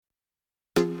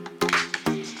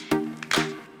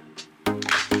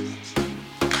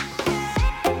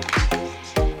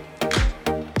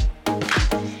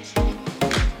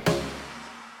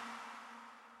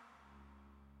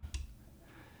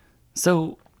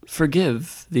So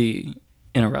forgive the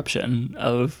interruption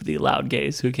of the loud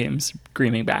gays who came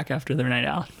screaming back after their night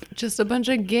out. Just a bunch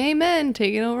of gay men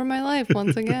taking over my life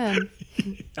once again.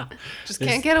 Yeah. Just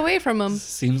can't get away from them.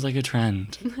 Seems like a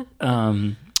trend.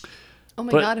 Oh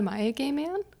my God, am I a gay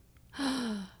man?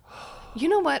 You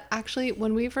know what? Actually,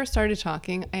 when we first started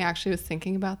talking, I actually was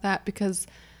thinking about that because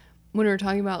when we were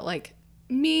talking about like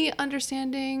me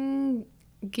understanding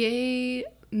gay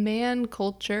man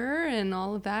culture and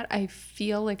all of that, I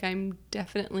feel like I'm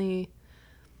definitely,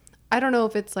 I don't know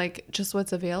if it's like just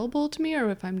what's available to me or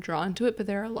if I'm drawn to it, but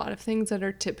there are a lot of things that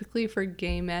are typically for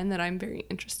gay men that I'm very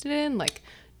interested in, like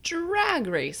Drag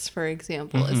Race, for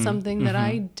example, is something that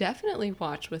I definitely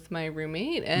watch with my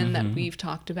roommate and that we've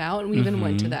talked about. And we even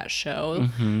went to that show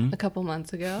a couple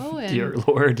months ago. And Dear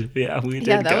Lord. Yeah, we did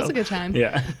yeah, that go. was a good time.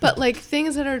 Yeah. But like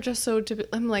things that are just so typical,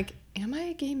 I'm like, am I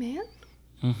a gay man?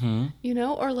 You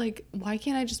know, or like, why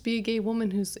can't I just be a gay woman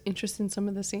who's interested in some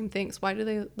of the same things? Why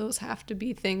do those have to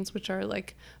be things which are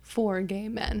like for gay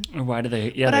men? Or why do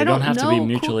they? Yeah, But they I don't have to be know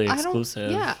mutually I don't- exclusive.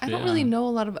 Yeah, I don't really know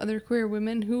a lot of other queer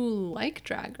women who like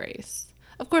Drag Race.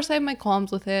 Of course, I have my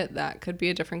qualms with it. That could be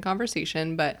a different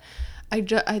conversation. But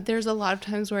there's a lot of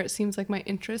times where it seems like my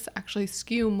interests actually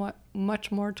skew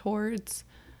much more towards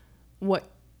what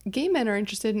gay men are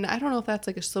interested in. I don't know if that's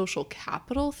like a social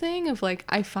capital thing of like,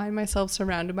 I find myself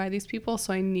surrounded by these people,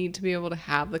 so I need to be able to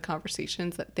have the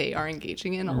conversations that they are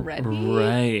engaging in already.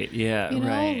 Right. Yeah. You know,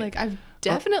 right. like I've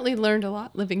definitely learned a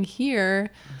lot living here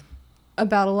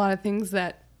about a lot of things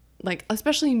that, like,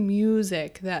 especially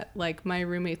music that like my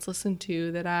roommates listen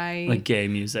to that I like gay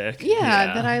music.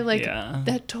 yeah, that I like, Yeah.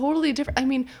 that totally different. I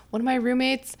mean, one of my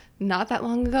roommates not that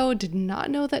long ago did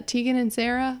not know that Tegan and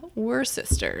Sarah were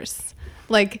sisters.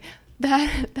 Like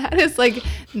that is like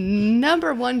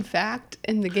number one fact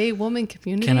in the gay woman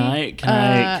community. Can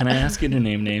I ask you to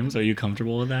name names? Are you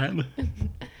comfortable with that?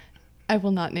 I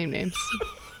will not name names.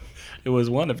 It was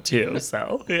one of two,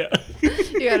 so yeah.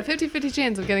 You got a 50-50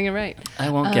 chance of getting it right. I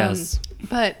won't guess.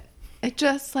 But it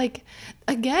just like,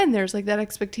 again, there's like that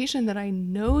expectation that I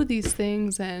know these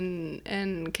things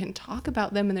and can talk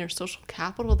about them, and there's social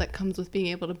capital that comes with being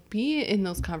able to be in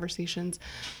those conversations.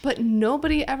 But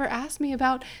nobody ever asked me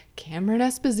about Cameron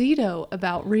Esposito,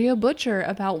 about Rhea Butcher,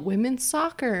 about women's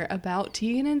soccer, about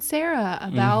Tegan and Sarah,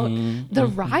 about the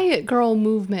Riot Girl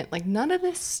movement. Like none of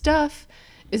this stuff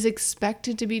is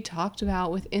expected to be talked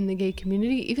about within the gay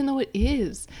community, even though it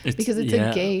is, because it's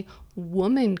a gay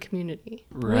woman community.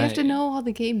 Right. We have to know all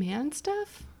the gay man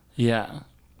stuff. Yeah,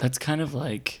 that's kind of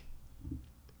like,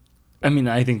 I mean,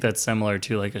 I think that's similar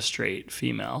to like a straight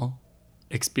female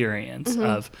experience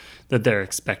of that they're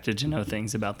expected to know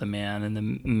things about the man and the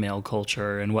male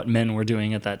culture and what men were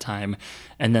doing at that time,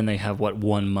 and then they have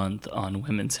 1 month on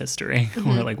women's history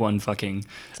or like one fucking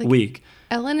week.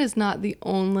 Ellen is not the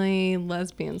only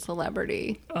lesbian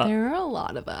celebrity. There are a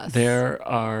lot of us. There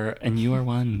are, and you are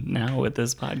one now with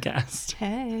this podcast.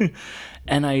 Hey.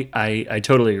 And I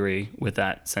totally agree with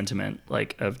that sentiment,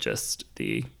 like of just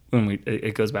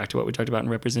it goes back to what we talked about in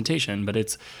representation, but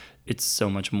it's so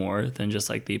much more than just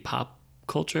like the pop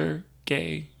culture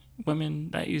gay women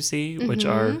that you see, which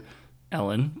are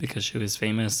Ellen, because she was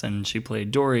famous and she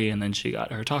played Dory and then she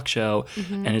got her talk show.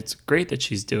 And it's great that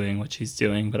she's doing what she's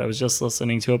doing. But I was just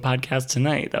listening to a podcast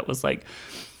tonight that was like,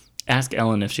 ask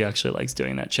Ellen if she actually likes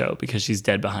doing that show because she's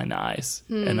dead behind the eyes.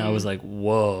 And I was like,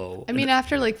 whoa. I mean,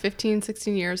 after like 15,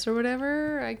 16 years or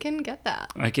whatever, I can get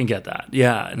that. I can get that.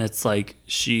 Yeah. And it's like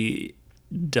she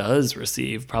does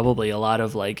receive probably a lot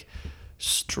of like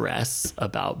stress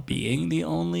about being the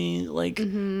only like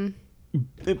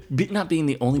not being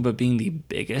the only, but being the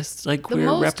biggest, like The queer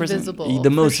most visible, the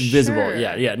most for visible, sure.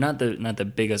 yeah, not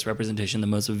the biggest representation, the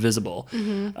most visible,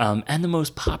 and the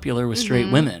most popular with straight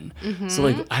women. So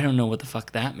like, I don't know what the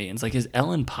fuck that means. Like, is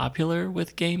Ellen popular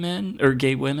with gay men or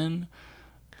gay women?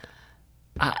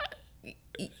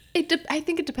 I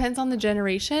think it depends on the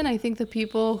generation. I think the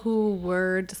people who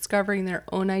were discovering their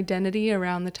own identity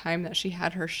around the time that she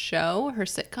had her show, her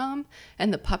sitcom,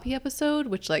 and the puppy episode,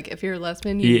 which, like, if you're a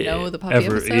lesbian, you know the puppy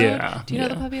episode. Yeah, do you know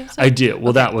the puppy episode? I do.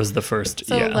 Well, that was the first.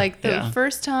 So, like, the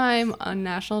first time on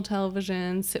national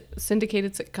television,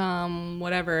 syndicated sitcom,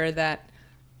 whatever, that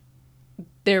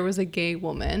there was a gay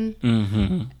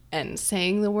woman and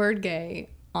saying the word gay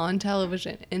on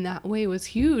television in that way was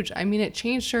huge. I mean, it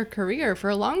changed her career for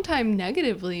a long time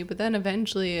negatively, but then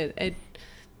eventually it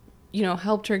you know,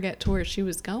 helped her get to where she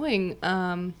was going.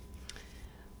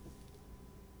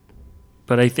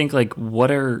 But I think, like,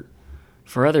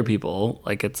 for other people,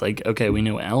 like, it's like, okay, we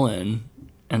knew Ellen,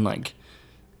 and like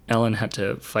Ellen had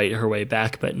to fight her way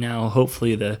back, but now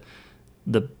hopefully the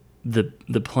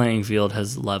the playing field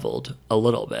has leveled a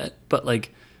little bit. But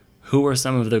like, who are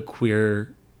some of the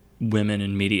queer women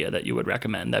in media that you would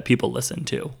recommend that people listen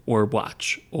to or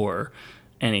watch or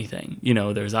anything? You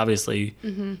know, there's obviously,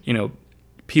 you know,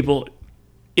 people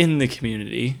in the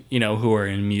community, you know, who are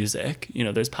in music, you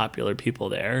know, there's popular people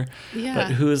there. Yeah.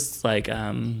 But who's like,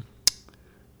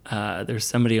 there's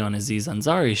somebody on Aziz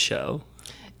Ansari's show.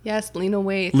 Yes, Lena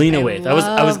Waithe. Lena Waithe. I was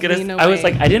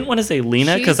like, I didn't want to say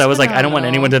Lena because I was like, I don't want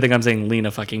anyone to think I'm saying Lena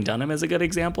fucking Dunham is a good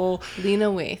example. Lena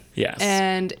Waithe. Yes.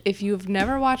 And if you've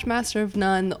never watched Master of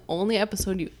None, the only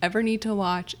episode you ever need to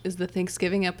watch is the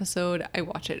Thanksgiving episode. I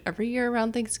watch it every year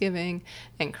around Thanksgiving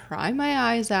and cry my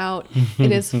eyes out.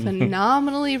 It is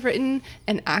phenomenally written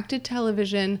and acted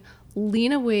television.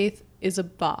 Lena Waithe is a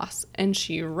boss, and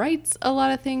she writes a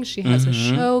lot of things. She has a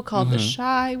show called The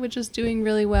Shy, which is doing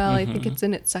really well. I think it's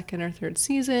in its second or third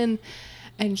season,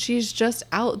 and she's just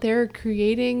out there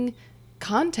creating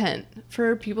content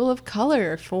for people of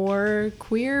color, for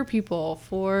queer people,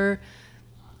 for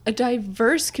a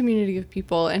diverse community of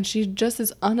people, and she just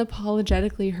is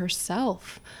unapologetically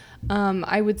herself.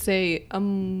 I would say a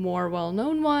more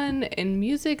well-known one in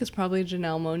music is probably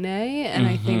Janelle Monáe, and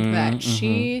I think that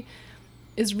she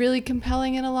is really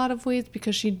compelling in a lot of ways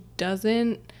because she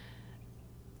doesn't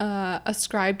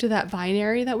ascribe to that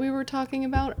binary that we were talking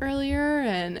about earlier,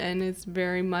 and is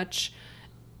very much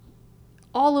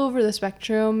all over the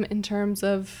spectrum in terms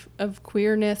of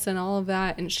queerness and all of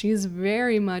that, and she's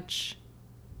very much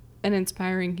an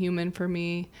inspiring human for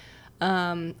me.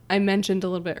 I mentioned a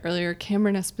little bit earlier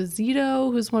Cameron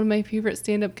Esposito, who's one of my favorite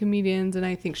stand-up comedians, and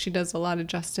I think she does a lot of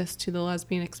justice to the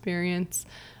lesbian experience.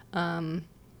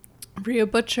 Rhea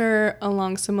Butcher,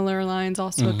 along similar lines,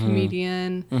 also a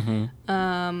comedian.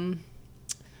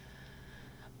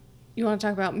 You want to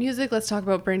talk about music? Let's talk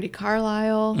about Brandi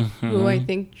Carlile, who I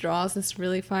think draws this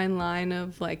really fine line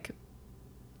of, like,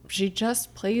 she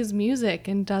just plays music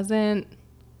and doesn't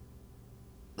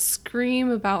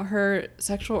scream about her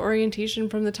sexual orientation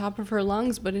from the top of her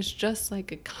lungs, but is just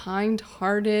like a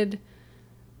kind-hearted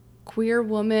queer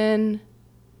woman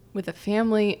with a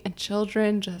family and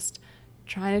children, just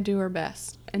trying to do her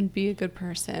best and be a good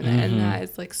person. And that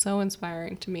is like so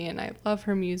inspiring to me, and I love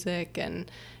her music,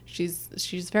 and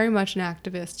she's very much an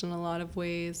activist in a lot of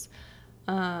ways.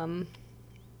 I'm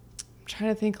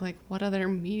trying to think like what other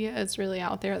media is really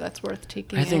out there that's worth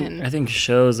taking in. I think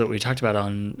shows that we talked about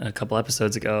on a couple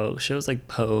episodes ago, shows like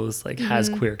Pose like has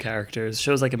queer characters.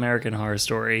 Shows like American Horror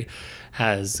Story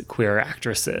has queer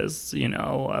actresses, you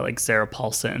know, like Sarah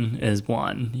Paulson is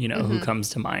one, you know, who comes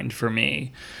to mind for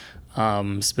me.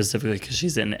 Specifically because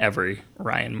she's in every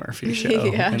Ryan Murphy show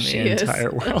in the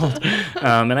entire world.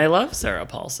 And I love Sarah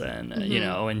Paulson, you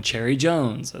know, and Cherry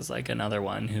Jones is like another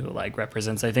one who like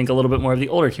represents, I think, a little bit more of the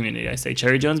older community. I say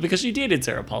Cherry Jones because she dated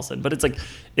Sarah Paulson, but it's like,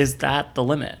 is that the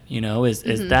limit? You know, is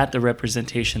that the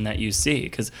representation that you see?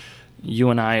 Because you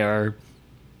and I are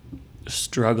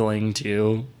struggling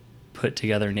to put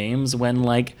together names when,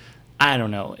 like, I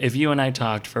don't know, if you and I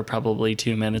talked for probably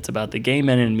 2 minutes about the gay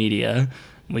men in media,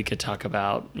 we could talk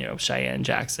about, you know, Cheyenne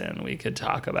Jackson. We could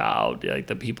talk about like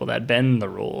the people that bend the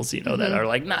rules, you know, that are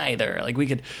like neither. Like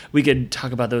we could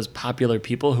talk about those popular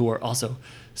people who are also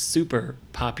super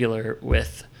popular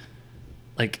with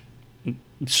like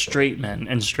straight men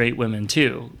and straight women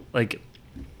too. Like,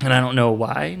 and I don't know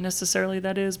why necessarily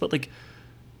that is, but like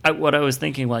what I was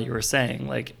thinking while you were saying,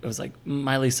 like, it was like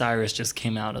Miley Cyrus just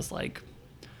came out as like,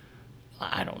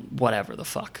 whatever the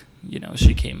fuck, you know,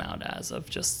 she came out as of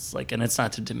just like, and it's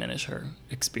not to diminish her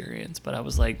experience, but I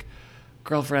was like,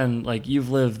 girlfriend, like you've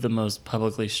lived the most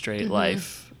publicly straight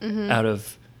life out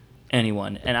of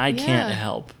anyone. And I can't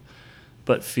help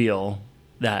but feel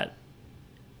that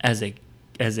as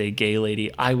a gay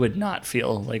lady, I would not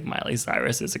feel like Miley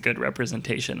Cyrus is a good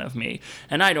representation of me.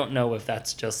 And I don't know if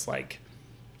that's just like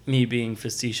me being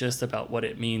facetious about what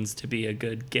it means to be a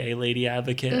good gay lady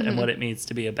advocate and what it means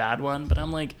to be a bad one, but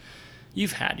I'm like,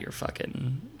 you've had your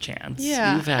fucking chance.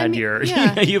 Yeah. You've had your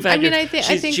you've had your I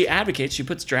think she advocates, she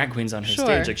puts drag queens on her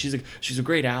stage. Like she's a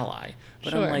great ally.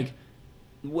 But I'm like,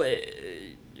 what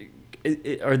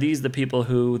are these the people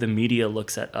who the media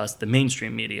looks at us, the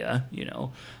mainstream media, you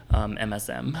know,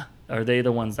 MSM, are they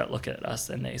the ones that look at us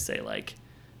and they say like,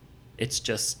 it's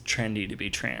just trendy to be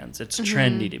trans. It's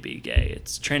trendy to be gay.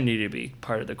 It's trendy to be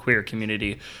part of the queer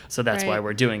community. So that's why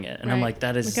we're doing it. And I'm like,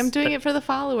 that is... Like, I'm doing it for the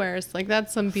followers. Like,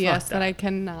 that's some BS that I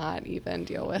cannot even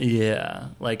deal with. Yeah.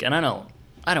 Like, and I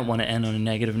don't want to end on a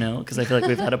negative note because I feel like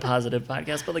we've had a positive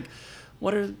podcast. But, like,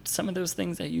 what are some of those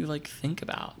things that you, like, think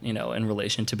about, you know, in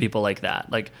relation to people like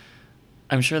that? Like,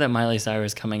 I'm sure that Miley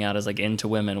Cyrus coming out as, like, into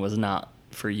women was not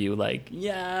for you, like,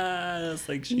 yes,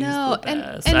 like she's No, the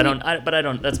best. and I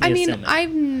don't. That's me. I mean, assuming.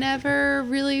 I've never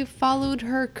really followed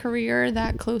her career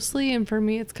that closely, and for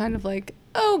me, it's kind of like,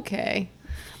 okay.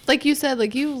 Like you said,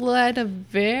 like you led a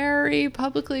very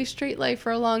publicly straight life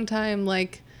for a long time,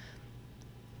 like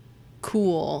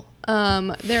cool.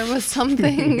 There was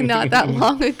something not that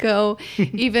long ago,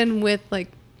 even with like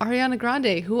Ariana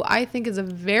Grande, who I think is a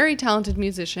very talented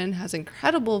musician, has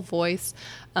incredible voice.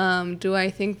 Do I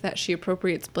think that she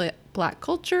appropriates black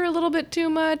culture a little bit too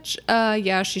much?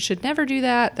 Yeah, she should never do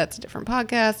that. That's a different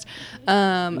podcast.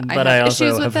 But I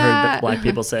also have heard black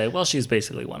people say, well, she's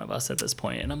basically one of us at this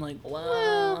point. And I'm like,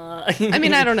 well, I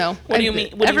mean, I don't know. What do you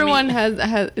mean? Everyone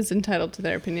is entitled to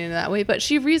their opinion in that way. But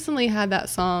she recently had that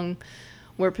song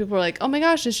where people were like, oh my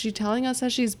gosh, is she telling us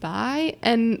that she's bi?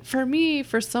 And for me,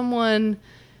 for someone,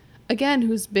 again,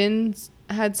 who's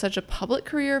had such a public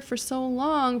career for so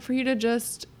long, for you to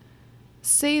just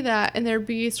say that and there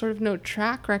be sort of no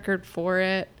track record for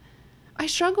it, I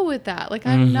struggle with that. Like,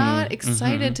 I'm not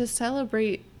excited to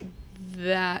celebrate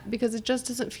that because it just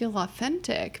doesn't feel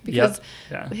authentic, because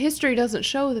history doesn't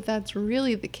show that that's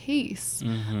really the case.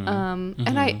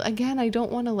 And I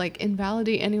don't want to like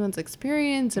invalidate anyone's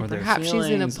experience, and perhaps she's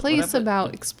in a place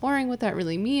about exploring what that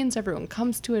really means. Everyone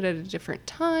comes to it at a different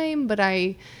time, but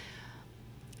it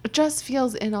just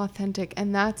feels inauthentic,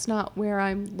 and that's not where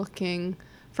I'm looking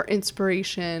for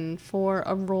inspiration, for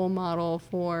a role model,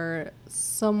 for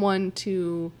someone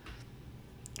to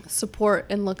support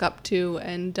and look up to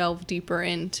and delve deeper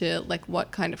into like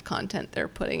what kind of content they're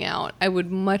putting out. I would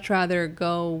much rather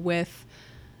go with,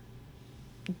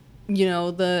 you know,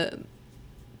 the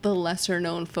lesser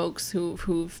known folks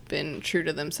who've been true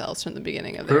to themselves from the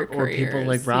beginning of their careers. Or people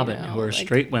like Robin, who are like,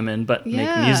 straight women but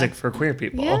make music for queer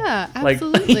people. Yeah,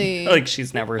 absolutely. Like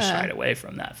she's never shied away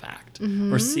from that fact.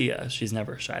 Or Sia, she's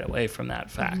never shied away from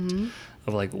that fact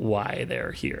of like why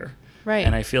they're here. Right.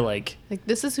 And I feel like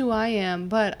this is who I am,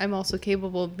 but I'm also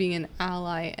capable of being an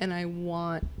ally, and I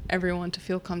want everyone to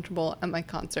feel comfortable at my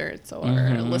concerts or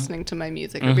listening to my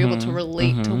music or be able to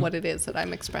relate to what it is that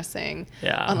I'm expressing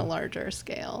on a larger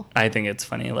scale. I think it's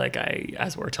funny, like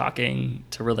as we're talking,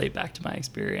 to relate back to my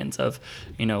experience of,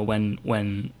 you know,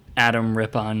 when Adam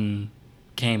Rippon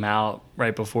came out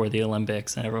right before the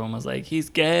Olympics and everyone was like, he's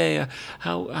gay,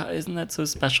 how isn't that so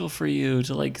special for you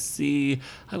to like see?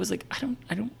 I was like, I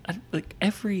don't like,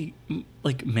 every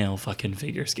like male fucking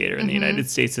figure skater in the United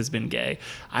States has been gay.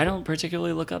 I don't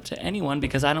particularly look up to anyone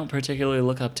because I don't particularly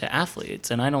look up to athletes,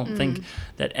 and I don't think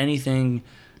that anything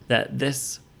that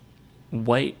this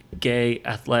white gay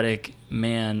athletic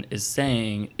man is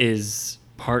saying is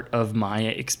part of my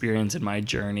experience and my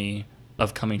journey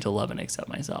of coming to love and accept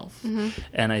myself.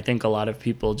 And I think a lot of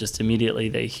people just immediately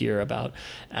they hear about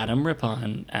Adam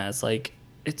Rippon as like,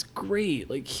 it's great,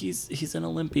 like he's an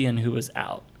Olympian who was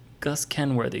out. Gus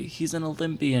Kenworthy, he's an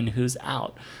Olympian who's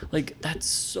out. Like, that's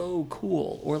so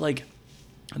cool. Or like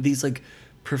these like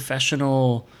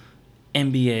professional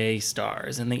NBA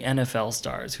stars and the NFL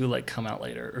stars who like come out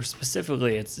later, or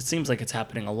specifically it seems like it's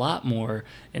happening a lot more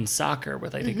in soccer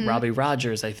with, I think Robbie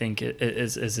Rogers, I think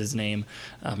is his name,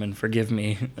 and forgive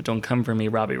me, don't come for me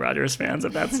Robbie Rogers fans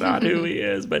if that's not who he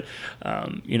is, but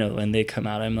you know, when they come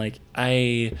out, I'm like,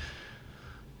 I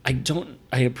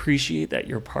appreciate that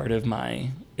you're part of my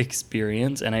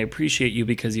experience, and I appreciate you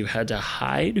because you had to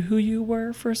hide who you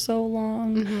were for so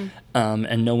long,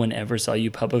 and no one ever saw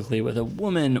you publicly with a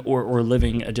woman or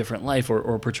living a different life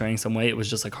or portraying some way. It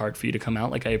was just like hard for you to come out.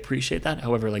 Like, I appreciate that.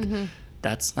 However, like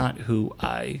that's not who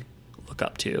I look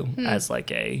up to as a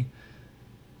gay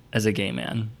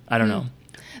man. I don't know.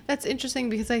 That's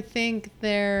interesting because I think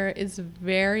there is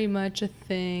very much a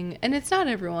thing, and it's not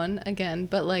everyone, again,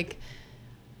 but like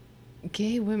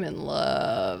gay women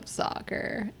love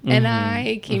soccer. And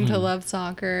I came to love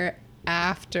soccer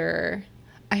after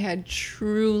I had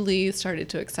truly started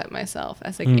to accept myself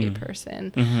as a gay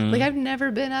person. Like, I've never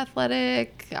been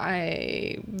athletic.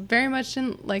 I very much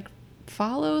didn't like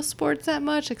follow sports that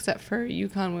much except for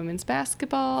UConn women's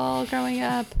basketball growing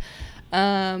up.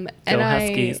 Go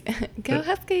Huskies. Go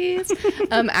Huskies.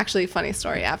 Actually, funny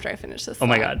story after I finished this. Oh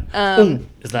my God.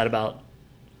 Is that about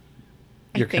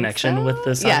your connection with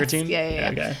the soccer team? Yeah.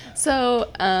 Okay. So,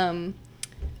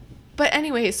 but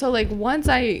anyway, so like once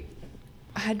I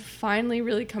had finally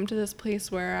really come to this place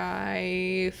where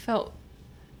I felt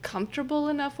comfortable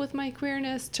enough with my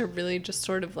queerness to really just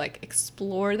sort of like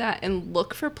explore that and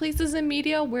look for places in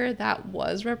media where that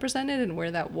was represented and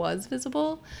where that was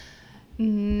visible,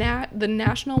 the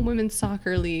National Women's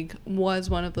Soccer League was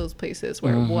one of those places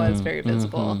where it was very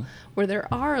visible, where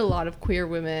there are a lot of queer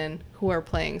women who are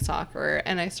playing soccer,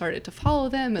 and I started to follow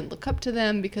them and look up to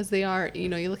them because they are, you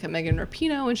know, you look at Megan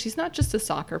Rapinoe and she's not just a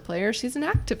soccer player, she's an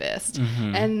activist,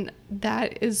 and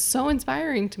that is so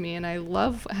inspiring to me, and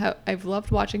I've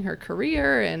loved watching her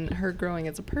career and her growing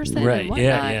as a person and whatnot.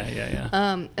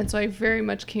 Yeah. And so I very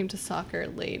much came to soccer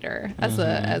later as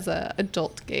a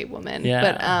adult gay woman.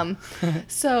 Yeah. But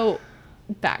so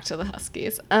back to the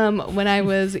Huskies. When I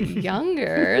was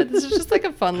younger, this is just like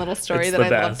a fun little story It's that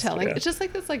the I love best, telling. yeah. It's just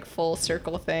like this like full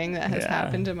circle thing that has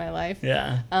happened in my life.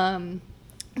 Yeah.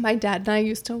 My dad and I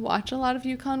used to watch a lot of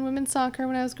UConn women's soccer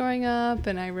when I was growing up,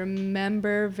 and I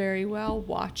remember very well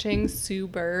watching Sue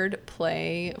Bird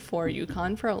play for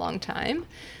UConn for a long time.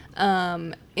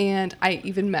 And I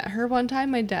even met her one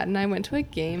time. My dad and I went to a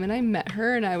game, and I met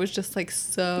her, and I was just like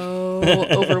so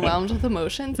overwhelmed with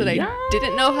emotions that I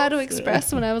didn't know how to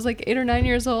express when I was like 8 or 9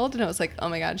 years old. And I was like, oh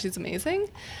my God, she's amazing.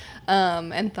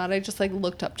 And thought I just like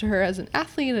looked up to her as an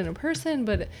athlete and a person,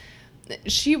 but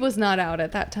she was not out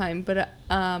at that time. But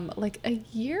like a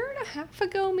year and a half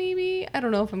ago, maybe, I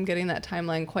don't know if I'm getting that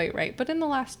timeline quite right, but in the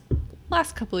last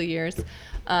couple of years,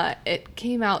 it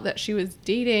came out that she was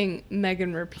dating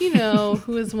Megan Rapinoe,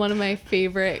 who is one of my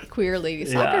favorite queer lady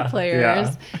soccer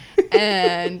players.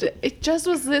 And it just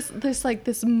was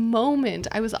this moment.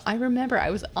 I remember I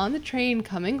was on the train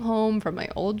coming home from my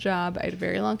old job. I had a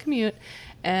very long commute.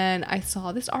 And I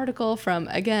saw this article from,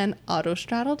 again,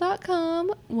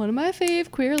 autostraddle.com, one of my fave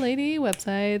queer lady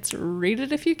websites. Read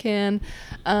it if you can.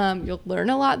 You'll learn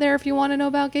a lot there if you want to know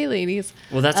about gay ladies.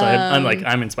 Well, that's why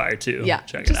I'm inspired too. Yeah,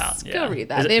 check it out. Go read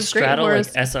that. They have straddle great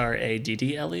like horrors.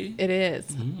 SRADDLE? It is.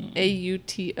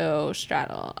 AUTO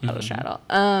straddle, autostraddle.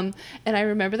 And I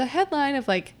remember the headline of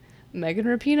like Megan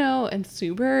Rapinoe and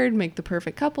Sue Bird make the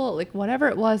perfect couple, like whatever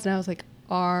it was. And I was like,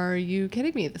 are you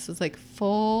kidding me? This is like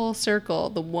full circle.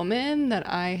 The woman that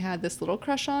I had this little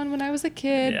crush on when I was a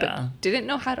kid, but didn't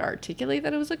know how to articulate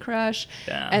that it was a crush.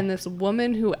 Yeah. And this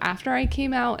woman who, after I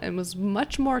came out and was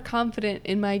much more confident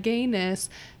in my gayness,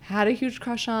 had a huge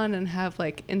crush on and have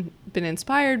like been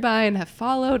inspired by and have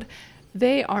followed.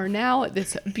 They are now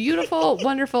this beautiful,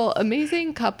 wonderful,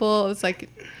 amazing couple. It's like,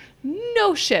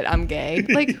 no shit, I'm gay.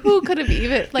 Like, who could have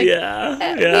even, like, we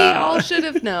all should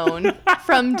have known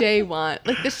from day one.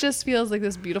 Like, this just feels like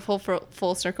this beautiful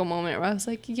full circle moment where I was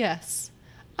like, yes,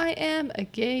 I am a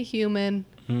gay human,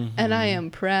 and I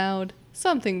am proud.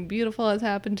 Something beautiful has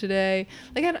happened today.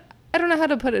 Like, I don't know how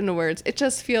to put it into words. It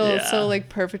just feels so, like,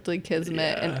 perfectly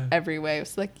kismet in every way.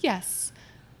 It's like, yes,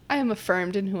 I am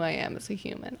affirmed in who I am as a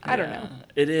human. I don't know.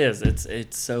 It is.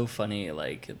 It's so funny,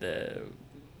 like,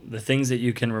 the things that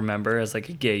you can remember as like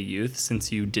a gay youth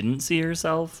since you didn't see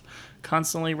yourself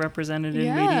constantly represented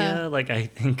in media. Like, I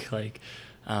think like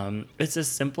it's as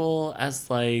simple as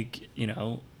like, you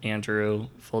know, Andrew,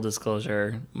 full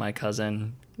disclosure, my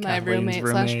cousin, my Kathleen's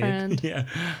roommate / friend. Yeah.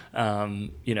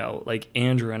 You know, like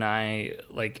Andrew and I,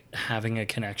 like having a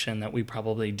connection that we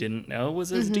probably didn't know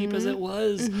was as deep as it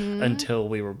was until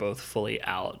we were both fully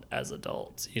out as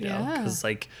adults, you know, because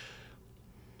like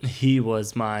he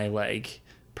was my like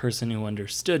person who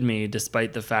understood me,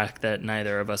 despite the fact that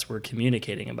neither of us were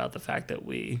communicating about the fact that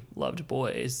we loved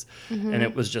boys. And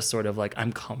it was just sort of like,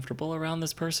 I'm comfortable around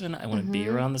this person. I want to be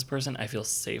around this person. I feel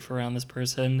safe around this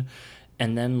person.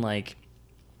 And then like,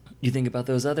 you think about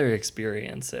those other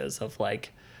experiences of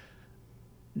like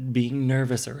being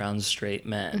nervous around straight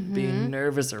men, being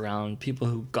nervous around people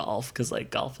who golf, because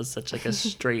like golf is such like a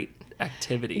straight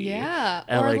activity. Yeah.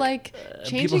 And, or like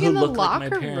changing in the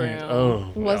locker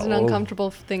room was an uncomfortable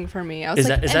thing for me. I was is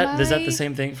like, is that the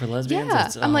same thing for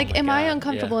lesbians? Yeah. I'm like, am I God,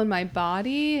 uncomfortable in my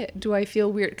body? Do I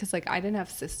feel weird? Because like I didn't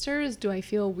have sisters. Do I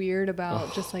feel weird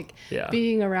about just like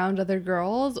being around other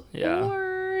girls?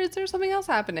 Or is there something else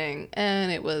happening?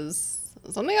 And it was,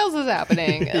 something else is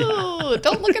happening. Oh,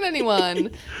 don't look at anyone.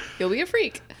 You'll be a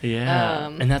freak. Yeah.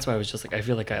 And that's why I was just like, I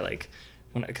feel like I like,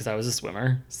 because I was a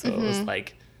swimmer. So it was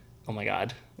like, oh my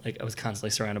God. Like I was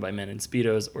constantly surrounded by men in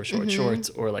Speedos or short shorts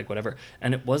or like whatever.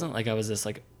 And it wasn't like I was this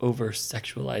like over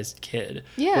sexualized kid.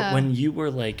 Yeah. But when you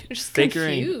were like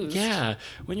confused.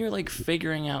 when you're like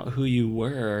figuring out who you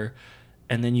were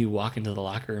and then you walk into the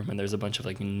locker room and there's a bunch of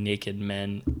like naked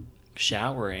men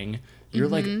showering, you're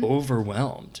like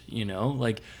overwhelmed, you know,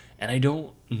 like, and I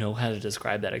don't know how to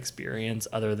describe that experience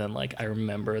other than like I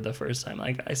remember the first time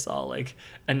like I saw like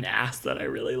an ass that I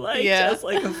really liked as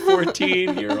like a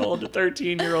 14-year-old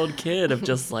 13-year-old kid of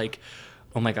just like,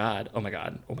 oh my god,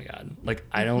 like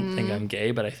I don't think I'm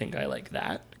gay, but I think I like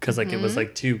that, because like it was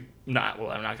like I'm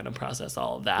not gonna process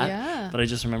all of that, but I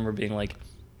just remember being like,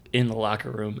 in the locker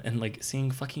room and like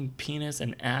seeing fucking penis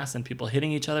and ass and people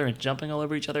hitting each other and jumping all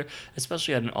over each other,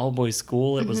 especially at an all-boys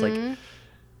school. It was like,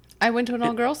 I went to an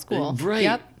all-girls school. right.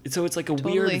 Yep. So it's like a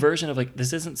weird version of like,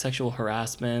 this isn't sexual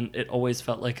harassment. It always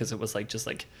felt like, because it was like just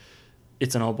like,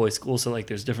 it's an all-boys school, so like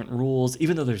there's different rules,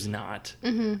 even though there's not.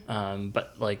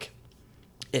 But like,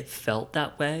 it felt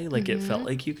that way. Like it felt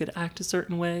like you could act a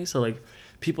certain way. So like,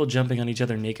 people jumping on each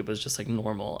other naked was just like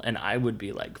normal, and I would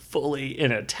be like fully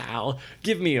in a towel.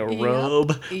 Give me a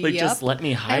robe, like just let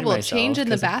me hide myself. I will change in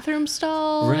the bathroom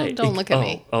stall. Right? Don't look at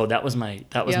me. Oh, that was my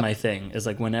my thing. Is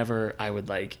like whenever I would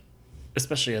like,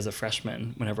 especially as a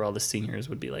freshman, whenever all the seniors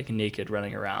would be like naked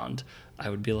running around,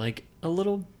 I would be like a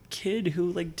little kid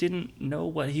who like didn't know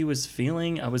what he was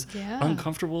feeling. I was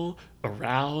uncomfortable,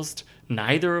 aroused,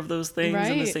 neither of those things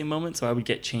in the same moment. So I would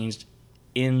get changed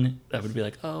I would be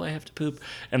like, oh, I have to poop,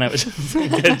 and I would just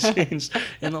get changed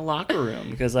in the locker room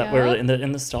because that were in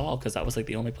the stall, because that was like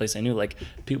the only place I knew. Like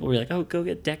people were like, oh, go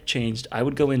get deck changed. I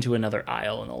would go into another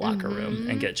aisle in the locker room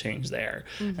and get changed there.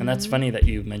 And that's funny that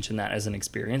you mentioned that as an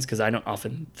experience, because I don't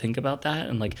often think about that.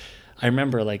 And like, I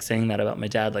remember like saying that about my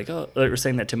dad, like, or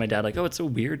saying that to my dad, like, oh, it's so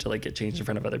weird to like get changed in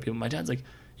front of other people. My dad's like,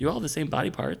 you all have the same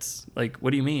body parts. Like, what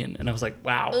do you mean? And I was like,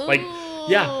 wow. Ooh, like,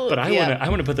 yeah, but I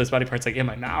want to put those body parts like in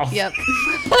my mouth. Yep.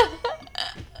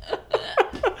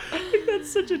 Like,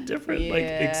 that's such a different like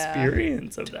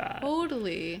experience of that.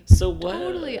 Totally. So what?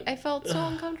 Totally. I felt so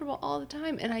uncomfortable all the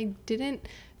time, and I didn't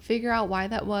figure out why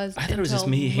that was. I thought it was just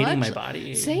me hating my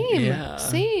body.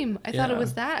 Same. I thought it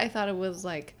was that. I thought it was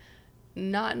like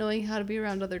not knowing how to be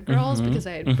around other girls because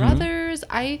I had brothers.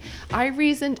 I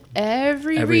reasoned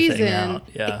everything reason out.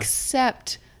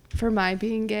 Except for my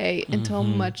being gay until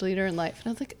much later in life. And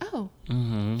I was like, oh,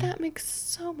 that makes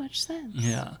so much sense.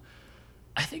 Yeah.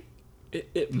 I think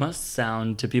it must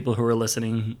sound to people who are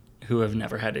listening who have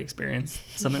never had to experience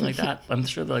something like that. I'm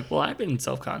sure they're like, well, I've been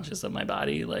self-conscious of my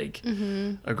body. Like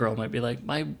a girl might be like,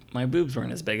 my boobs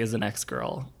weren't as big as an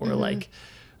ex-girl. Or like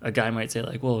a guy might say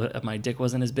like, well, my dick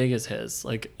wasn't as big as his.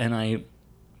 Like, and I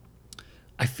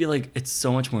feel like it's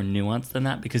so much more nuanced than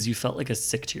that, because you felt like a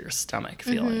sick to your stomach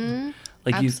feeling.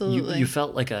 Like you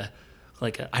felt like a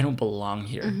I don't belong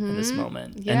here in this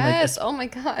moment. Yes. And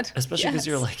like, oh my God. Especially because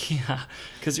you're like,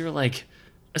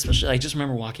 especially I just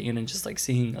remember walking in and just like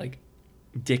seeing like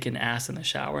dick and ass in the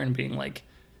shower and being like,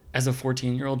 as a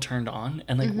 14-year-old turned on,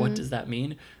 and like, what does that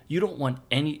mean? You don't want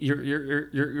any.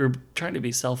 You're trying to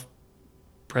be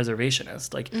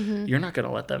self-preservationist. Like you're not going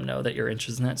to let them know that you're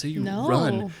interested in that, so you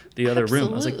run the other room.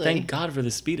 I was like, thank God for the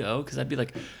Speedo, because I'd be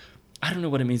like, I don't know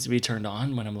what it means to be turned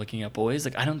on when I'm looking at boys.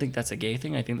 Like, I don't think that's a gay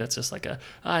thing. I think that's just like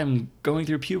I'm going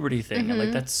through puberty thing. And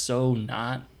like, that's so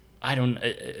not,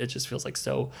 it just feels like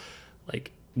so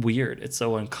like weird. It's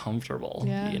so uncomfortable,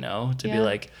 you know, to be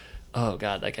like, oh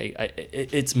God, like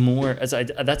it's more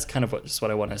that's kind of what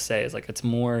I want to say is like, it's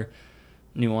more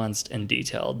nuanced and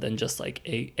detailed than just like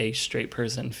a straight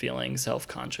person feeling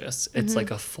self-conscious. It's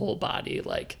like a full body,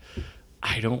 like,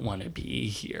 I don't want to be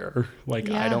here. Like,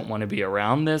 I don't want to be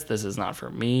around this. This is not for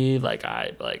me. Like,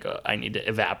 I need to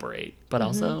evaporate. But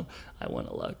also, I want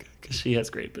to look because she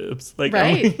has great boobs. Like,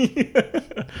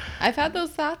 right. I've had those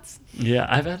thoughts. Yeah,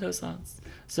 I've had those thoughts.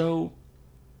 So,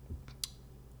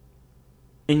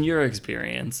 in your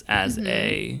experience as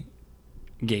a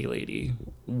gay lady,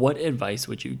 what advice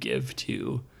would you give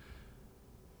to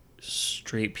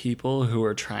straight people who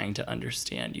are trying to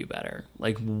understand you better?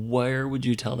 Like, where would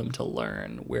you tell them to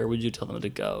learn? Where would you tell them to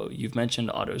go? You've mentioned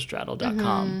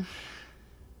autostraddle.com.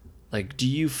 Like, do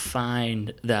you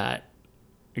find that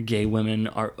gay women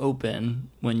are open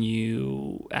when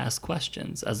you ask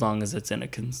questions, as long as it's in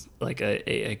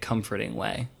a comforting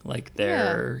way? Like,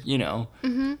 they're, you know,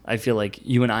 I feel like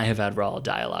you and I have had raw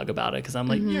dialogue about it, because I'm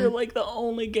like, you're like the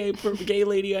only gay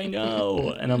lady I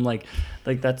know. And I'm like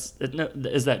no,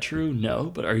 is that true? No.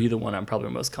 But are you the one I'm probably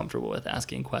most comfortable with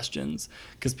asking questions?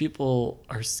 Because people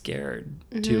are scared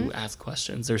to ask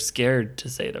questions. They're scared to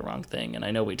say the wrong thing. And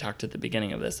I know we talked at the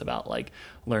beginning of this about like,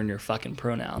 learn your fucking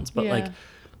pronouns, but like,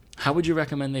 how would you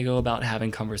recommend they go about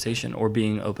having conversation or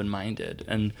being open-minded?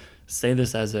 And say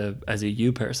this as a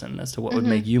you person, as to what would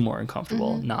make you more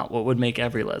uncomfortable, not what would make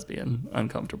every lesbian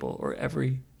uncomfortable or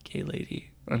every gay lady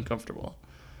uncomfortable.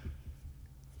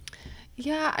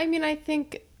 Yeah, I mean, I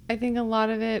think a lot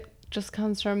of it just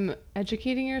comes from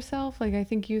educating yourself. Like, I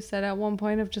think you said at one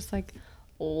point of just like,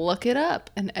 look it up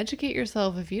and educate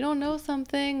yourself. If you don't know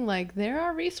something, like, there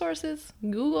are resources.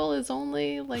 Google is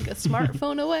only like a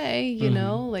smartphone away, you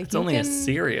know, like it's only a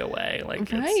Siri away.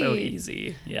 Like, it's so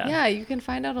easy. Yeah, you can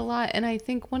find out a lot. And I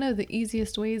think one of the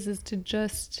easiest ways is to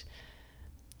just,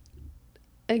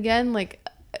 again, like,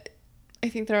 I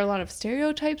think there are a lot of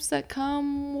stereotypes that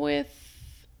come with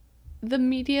the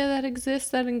media that exists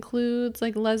that includes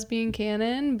like lesbian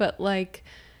canon, but like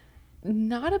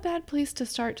not a bad place to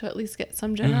start to at least get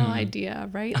some general idea,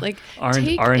 right? Like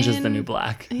Orange is the new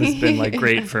black has been like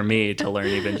great for me to learn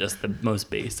even just the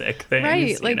most basic things.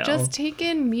 Right. Like you know? just take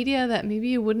in media that maybe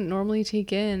you wouldn't normally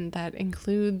take in that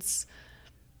includes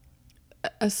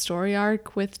a story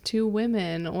arc with two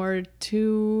women or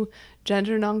two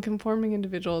gender nonconforming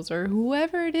individuals or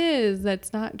whoever it is,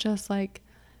 that's not just like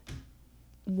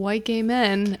white gay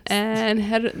men and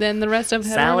then the rest of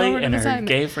Sally and her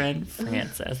gay friend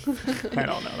Frances. I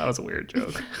don't know. That was a weird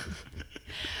joke.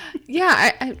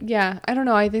 Yeah, I don't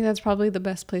know. I think that's probably the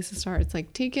best place to start. It's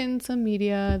like take in some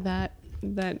media that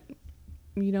you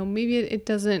know, maybe it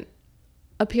doesn't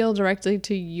appeal directly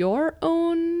to your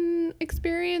own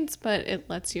experience, but it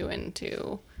lets you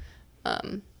into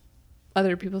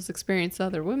other people's experience,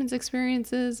 other women's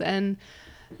experiences, and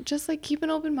just like keep an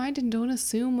open mind and don't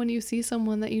assume when you see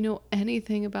someone that you know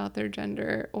anything about their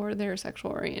gender or their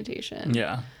sexual orientation.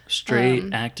 Yeah.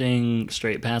 Straight acting,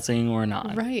 straight passing or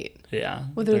not. Right. Yeah.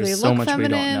 Whether they look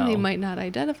feminine, they might not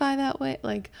identify that way.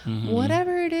 Like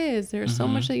whatever it is, there's so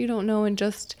much that you don't know, and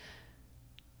just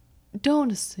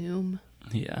don't assume.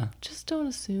 Yeah. Just don't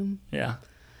assume. Yeah.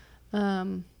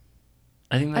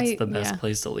 I think that's the best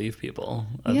place to leave people.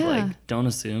 Like, don't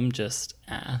assume, just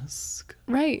ask.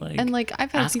 Right. Like, and like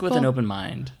I've had ask people, with an open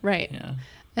mind. Right. Yeah.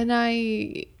 And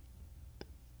I've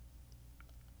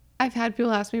had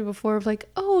people ask me before of like,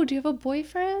 oh, do you have a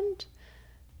boyfriend?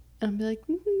 And I'll be like,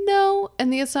 no.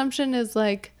 And the assumption is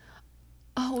like,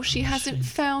 oh, she hasn't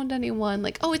found anyone.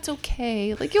 Like, oh, it's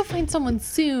okay. Like, you'll find someone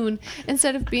soon.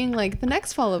 Instead of being like, the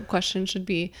next follow-up question should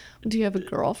be, do you have a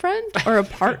girlfriend or a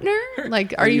partner?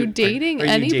 Like, are you dating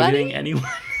anybody? Are you dating anyone?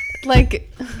 Like,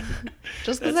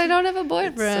 just because I don't have a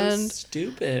boyfriend. It's so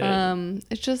stupid.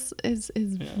 It just is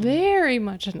very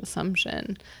much an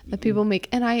assumption that people make.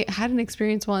 And I had an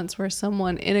experience once where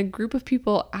someone in a group of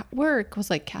people at work was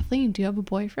like, Kathleen, do you have a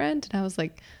boyfriend? And I was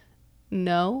like,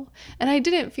 no. And I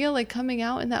didn't feel like coming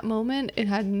out in that moment. It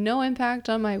had no impact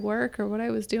on my work or what I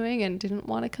was doing, and didn't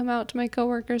want to come out to my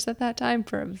coworkers at that time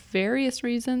for various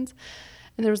reasons.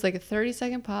 And there was like a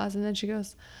 30-second pause, and then she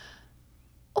goes,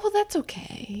 oh, that's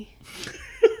okay.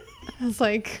 I was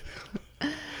like,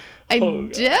 I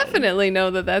definitely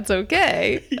know that that's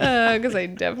okay, because I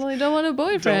definitely don't want a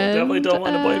boyfriend. Definitely don't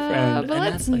want a boyfriend. But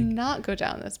let's not go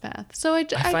down this path. So I find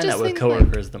just that with think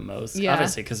coworkers the most. Yeah.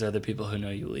 Obviously, because they're the people who know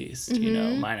you least, you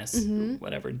know, minus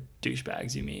whatever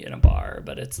douchebags you meet in a bar.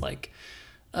 But it's like,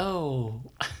 oh,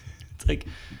 it's like,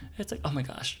 oh my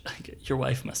gosh, your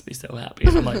wife must be so happy.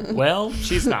 And I'm like, well,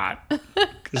 she's not,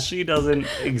 because she doesn't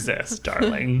exist,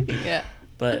 darling. Yeah.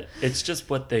 But it's just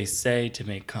what they say to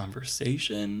make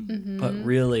conversation. But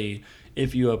really,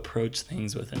 if you approach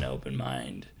things with an open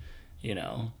mind, you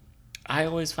know, I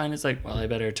always find it's like, well, I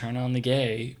better turn on the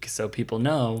gay so people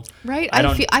know. Right.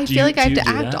 I feel like I have to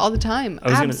act all the time.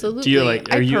 Absolutely.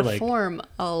 I perform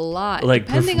a lot, like,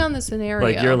 depending on the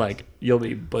scenario. Like you'll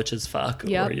be butch as fuck,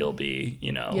 or you'll be,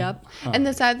 you know. Yep. And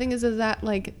the sad thing is that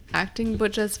like acting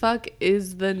butch as fuck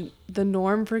is the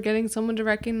norm for getting someone to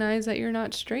recognize that you're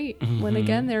not straight. When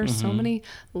again, there are so many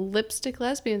lipstick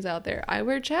lesbians out there. I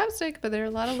wear chapstick, but there are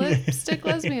a lot of lipstick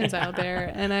lesbians out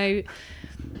there, and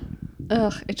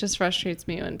it just frustrates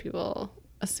me when people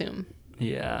assume.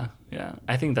 Yeah.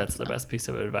 I think that's the best piece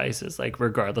of advice is like,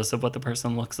 regardless of what the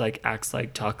person looks like, acts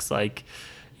like, talks like,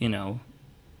 you know,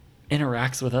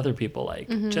 interacts with other people, like,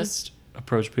 just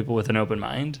approach people with an open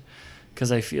mind.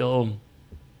 Because I feel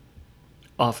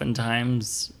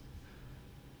oftentimes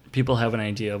people have an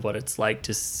idea of what it's like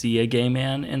to see a gay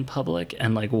man in public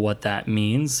and like what that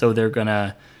means. So they're going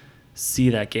to see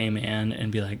that gay man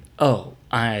and be like, oh,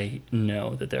 I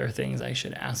know that there are things I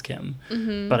should ask him.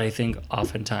 But I think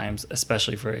oftentimes,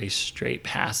 especially for a straight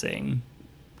passing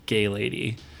gay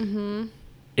lady,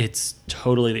 it's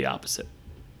totally the opposite.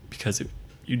 Because if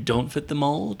you don't fit the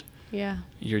mold,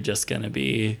 you're just going to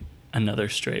be another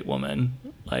straight woman.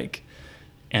 Like,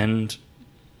 and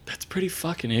that's pretty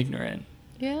fucking ignorant.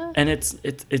 Yeah. And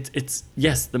it's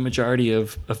yes, the majority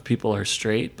of people are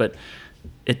straight, but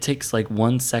it takes like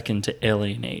 1 second to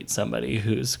alienate somebody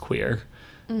who's queer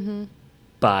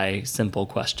by simple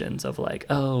questions of like,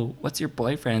 oh, what's your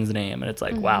boyfriend's name? And it's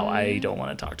like, wow, I don't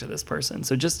want to talk to this person.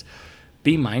 So just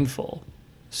be mindful,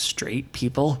 straight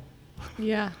people.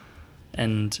 Yeah.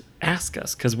 And ask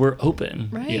us, because we're open.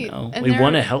 Right. You know, we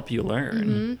want to help you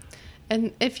learn.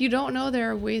 And if you don't know, there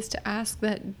are ways to ask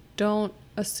that don't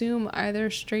assume either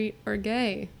straight or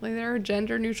gay. Like, there are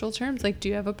gender neutral terms. Like, do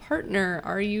you have a partner?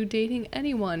 Are you dating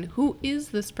anyone? Who is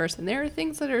this person? There are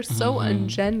things that are so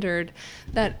ungendered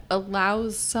that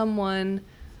allows someone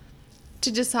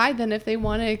to decide then if they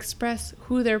want to express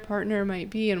who their partner might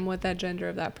be and what that gender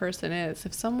of that person is.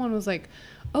 If someone was like,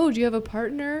 oh, do you have a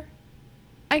partner?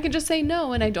 I can just say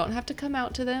no, and I don't have to come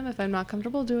out to them if I'm not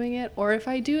comfortable doing it. Or if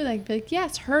I do, then I can be like,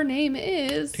 yes, her name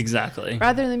is. Exactly.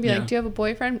 Rather than be like, do you have a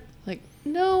boyfriend? Like,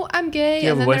 no, I'm gay. Do you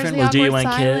have a boyfriend? Well, do you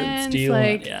want kids? Do you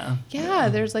like, want, yeah,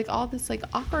 there's like all this like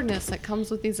awkwardness that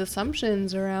comes with these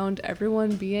assumptions around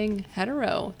everyone being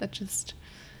hetero that just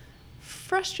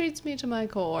frustrates me to my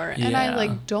core. And I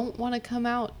like don't want to come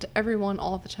out to everyone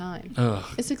all the time. Ugh.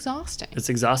 It's exhausting. It's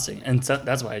exhausting. And so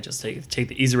that's why I just take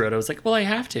the easy road. I was like, well, I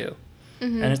have to.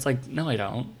 And it's like, no, I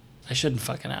don't. I shouldn't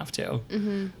fucking have to.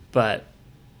 But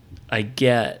I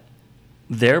get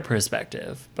their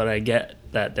perspective, but I get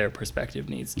that their perspective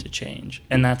needs to change.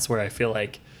 And that's where I feel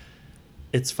like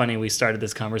it's funny we started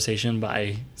this conversation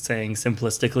by saying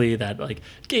simplistically that like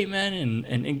gay men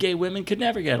and gay women could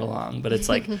never get along. But it's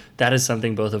like that is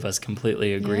something both of us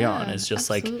completely agree on. Is just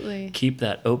absolutely. Like keep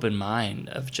that open mind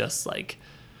of just like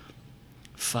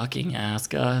fucking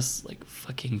ask us, like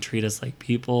fucking treat us like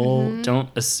people. Don't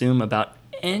assume about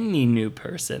any new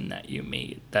person that you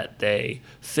meet that they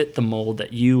fit the mold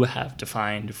that you have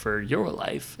defined for your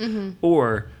life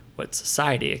or what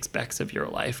society expects of your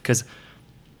life. Because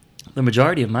the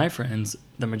majority of my friends,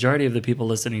 the majority of the people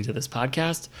listening to this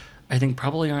podcast, I think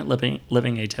probably aren't living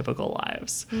atypical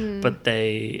lives, but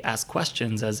they ask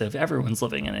questions as if everyone's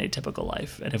living an atypical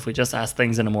life. And if we just ask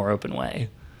things in a more open way,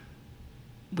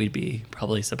 we'd be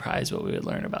probably surprised what we would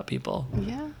learn about people.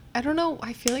 Yeah. I don't know.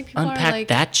 I feel like people Unpack are like...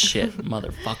 that shit,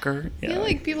 motherfucker. I feel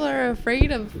like people are afraid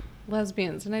of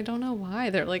lesbians, and I don't know why.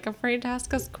 They're like afraid to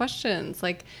ask us questions.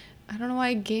 Like, I don't know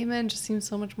why gay men just seem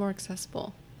so much more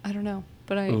accessible. I don't know.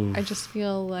 But I just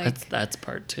feel like... That's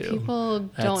part two. People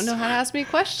don't know how to ask me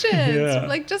questions. Yeah.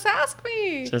 Like, just ask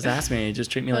me. Just ask me.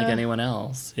 Just treat me like anyone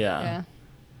else. Yeah.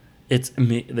 It's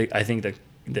me. I think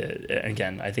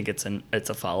again, I think it's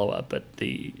a follow-up, but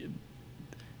the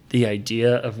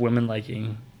idea of women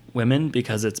liking women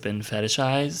because it's been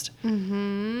fetishized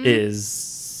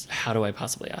is, how do I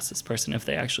possibly ask this person if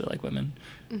they actually like women?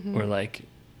 Or like,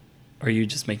 are you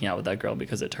just making out with that girl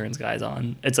because it turns guys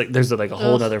on? It's like there's like a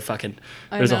whole other fucking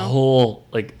there's a whole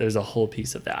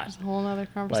piece of that. There's a whole other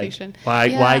conversation.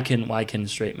 Like, why can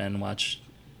straight men watch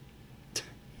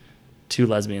two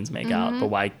lesbians make out, but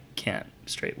why can't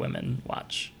straight women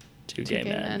watch two gay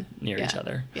men near each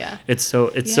other? Yeah. It's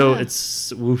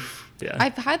woof. Yeah.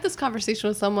 I've had this conversation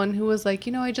with someone who was like,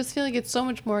 I just feel like it's so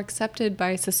much more accepted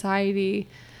by society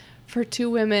for two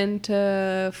women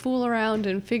to fool around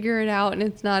and figure it out, and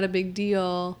it's not a big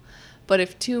deal. But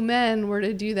if two men were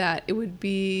to do that, it would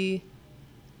be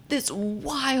this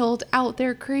wild, out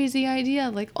there, crazy idea.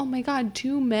 Like, oh my God,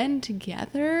 two men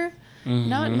together,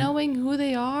 not knowing who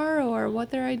they are or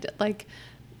what their idea, like,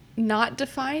 not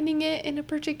defining it in a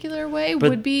particular way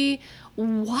would be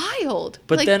wild.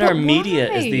 But like, then our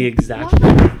media is the exact...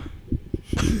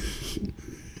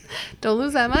 Don't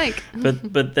lose that mic.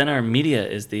 But then our media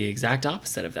is the exact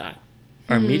opposite of that.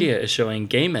 Our media is showing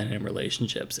gay men in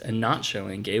relationships and not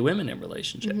showing gay women in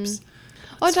relationships.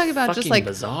 Well, I'm talking about just like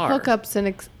bizarre. hookups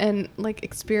and like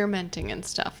experimenting and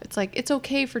stuff. It's like it's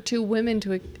okay for two women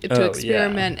to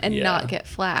experiment and not get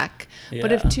flack. Yeah.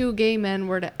 But if two gay men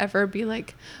were to ever be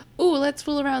like, "Ooh, let's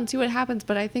fool around and see what happens,"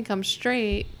 but I think I'm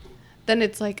straight, then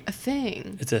it's like a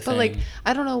thing. It's a thing. But like,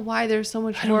 I don't know why there's so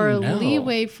much more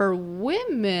leeway for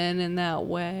women in that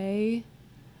way.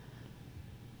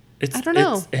 I don't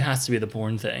know. It has to be the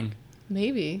porn thing.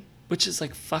 Maybe. Which is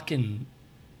like fucking...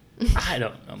 I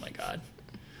don't... Oh my God.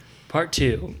 Part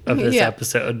 2 of this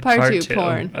episode. Part two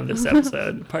porn. Of this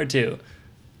episode. Part 2.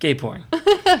 Gay porn.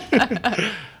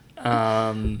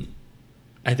 I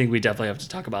think we definitely have to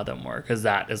talk about that more because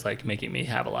that is like making me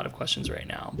have a lot of questions right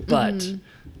now. But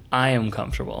I am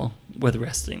comfortable with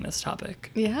resting this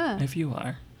topic. Yeah. If you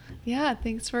are. Yeah.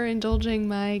 Thanks for indulging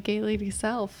my gay lady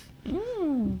self.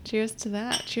 Cheers to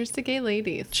that. Cheers to gay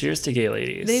ladies. Cheers to gay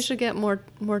ladies. They should get more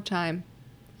time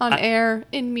on air,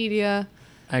 in media.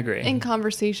 I agree. In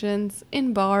conversations,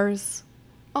 in bars,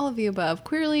 all of the above.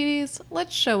 Queer ladies,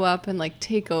 let's show up and like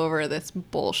take over this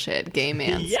bullshit gay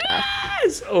man stuff.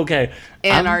 Yes. Okay.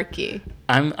 Anarchy.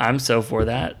 I'm so for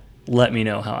that. Let me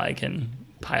know how I can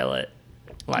pilot.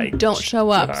 Like, don't show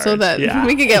up so that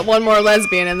we can get one more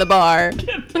lesbian in the bar.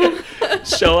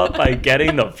 Show up by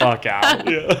getting the fuck out.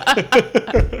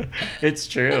 Yeah. It's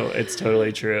true. It's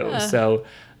totally true. So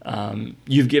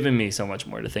you've given me so much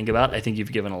more to think about. I think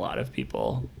you've given a lot of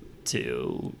people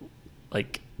to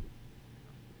like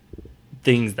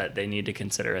things that they need to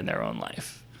consider in their own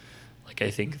life. Like,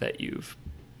 I think that you've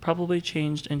probably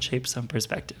changed and shaped some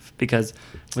perspective, because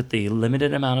with the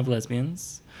limited amount of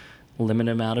lesbians,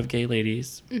 limited amount of gay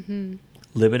ladies,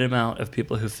 limited amount of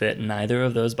people who fit neither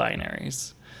of those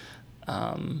binaries,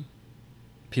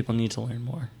 people need to learn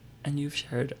more. And you've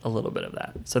shared a little bit of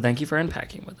that. So thank you for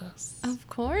unpacking with us. Of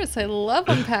course. I love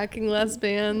unpacking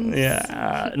lesbians.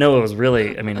 Yeah. No, it was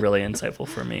really insightful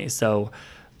for me. So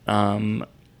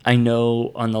I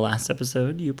know on the last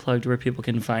episode you plugged where people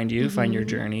can find you, find your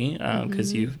journey,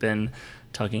 because you've been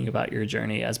talking about your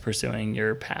journey as pursuing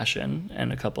your passion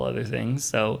and a couple other things.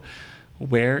 So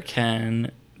where can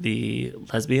the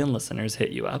lesbian listeners hit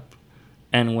you up?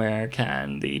 And where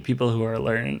can the people who are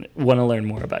want to learn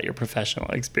more about your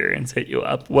professional experience hit you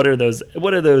up? What are those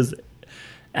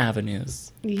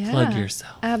avenues? Yeah, plug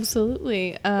yourself.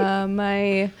 Absolutely.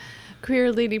 My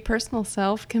queer lady personal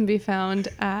self can be found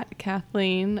at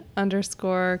Kathleen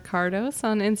 _Cardos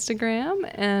on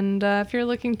Instagram. And if you're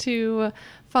looking to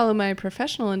follow my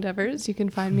professional endeavors, you can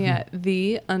find me at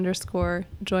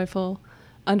 _joyful_baker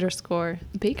on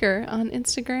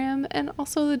Instagram, and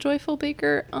also the Joyful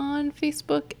Baker on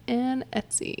Facebook and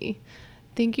Etsy.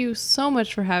 Thank you so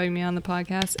much for having me on the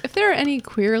podcast. If there are any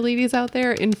queer ladies out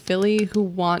there in Philly who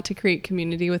want to create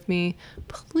community with me,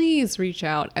 please reach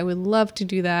out. I would love to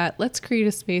do that. Let's create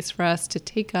a space for us to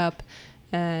take up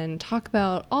and talk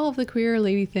about all of the queer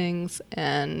lady things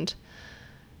and,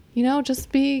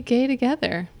 just be gay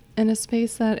together in a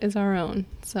space that is our own.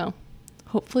 So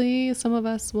hopefully some of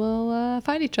us will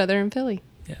find each other in Philly.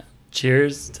 Yeah.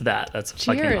 Cheers to that. That's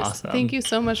fucking awesome. Thank you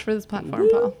so much for this platform,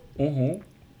 Paul. Mm-hmm.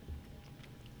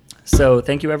 So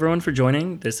thank you everyone for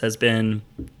joining. This has been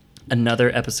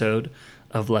another episode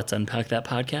of Let's Unpack That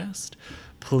podcast.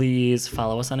 Please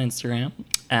follow us on Instagram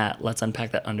at Let's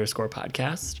Unpack That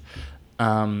 _podcast.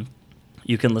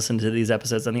 You can listen to these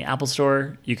episodes on the Apple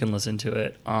Store. You can listen to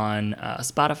it on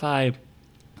Spotify.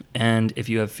 And if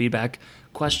you have feedback,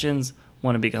 questions,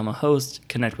 want to become a host,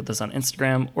 connect with us on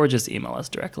Instagram, or just email us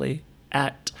directly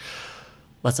at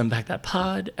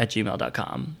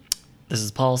letsunpackthatpod@gmail.com. This is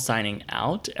Paul signing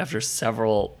out after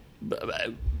several,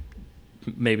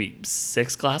 maybe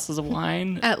 6 glasses of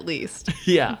wine. At least.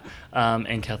 Yeah.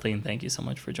 And Kathleen, thank you so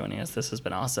much for joining us. This has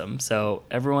been awesome. So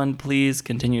everyone, please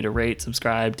continue to rate,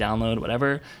 subscribe, download,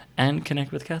 whatever, and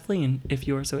connect with Kathleen if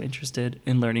you are so interested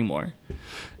in learning more.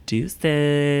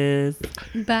 Deuces.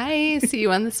 Bye. See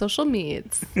you on the social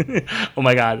medias. Oh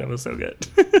my God, that was so good.